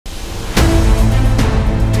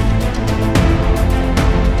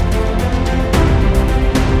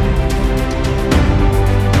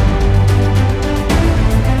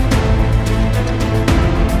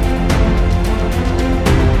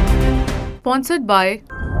Sponsored by.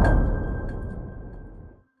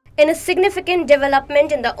 In a significant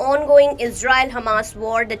development in the ongoing Israel-Hamas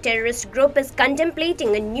war, the terrorist group is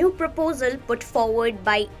contemplating a new proposal put forward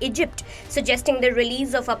by Egypt, suggesting the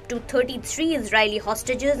release of up to 33 Israeli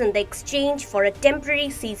hostages in the exchange for a temporary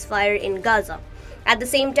ceasefire in Gaza. At the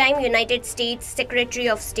same time, United States Secretary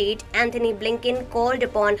of State Antony Blinken called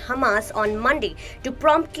upon Hamas on Monday to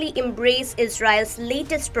promptly embrace Israel's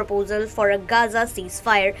latest proposal for a Gaza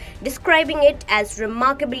ceasefire, describing it as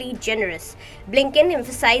remarkably generous. Blinken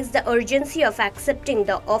emphasized the urgency of accepting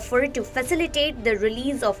the offer to facilitate the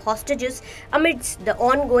release of hostages amidst the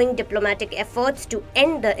ongoing diplomatic efforts to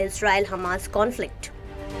end the Israel-Hamas conflict.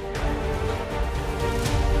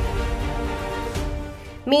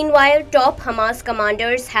 Meanwhile, top Hamas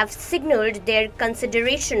commanders have signaled their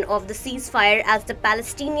consideration of the ceasefire as the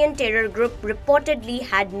Palestinian terror group reportedly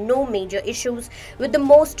had no major issues with the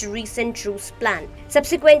most recent truce plan.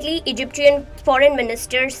 Subsequently, Egyptian Foreign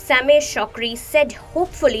Minister Sameh Shoukry said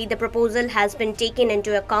hopefully the proposal has been taken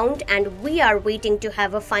into account and we are waiting to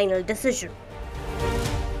have a final decision.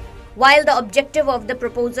 While the objective of the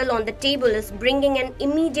proposal on the table is bringing an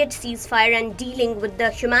immediate ceasefire and dealing with the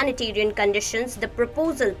humanitarian conditions, the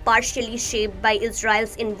proposal, partially shaped by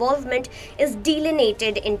Israel's involvement, is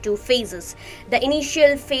delineated in two phases. The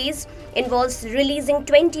initial phase involves releasing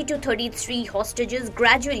 20 to 33 hostages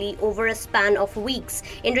gradually over a span of weeks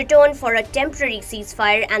in return for a temporary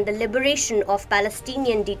ceasefire and the liberation of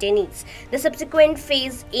Palestinian detainees. The subsequent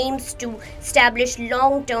phase aims to establish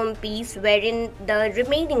long-term peace wherein the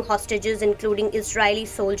remaining hostages, including Israeli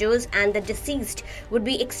soldiers and the deceased, would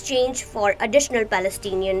be exchanged for additional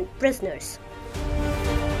Palestinian prisoners.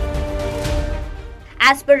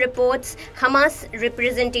 As per reports, Hamas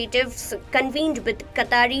representatives convened with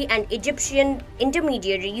Qatari and Egyptian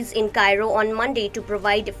intermediaries in Cairo on Monday to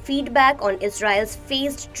provide feedback on Israel's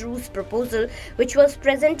phased truce proposal, which was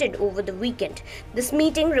presented over the weekend. This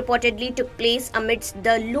meeting reportedly took place amidst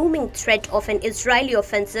the looming threat of an Israeli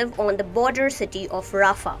offensive on the border city of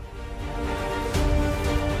Rafah.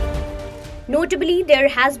 Notably, there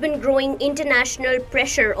has been growing international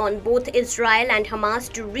pressure on both Israel and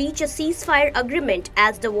Hamas to reach a ceasefire agreement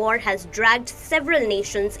as the war has dragged several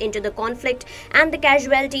nations into the conflict and the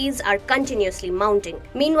casualties are continuously mounting.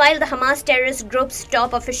 Meanwhile, the Hamas terrorist group's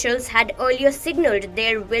top officials had earlier signaled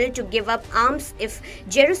their will to give up arms if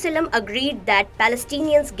Jerusalem agreed that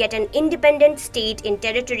Palestinians get an independent state in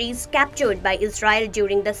territories captured by Israel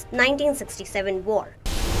during the 1967 war.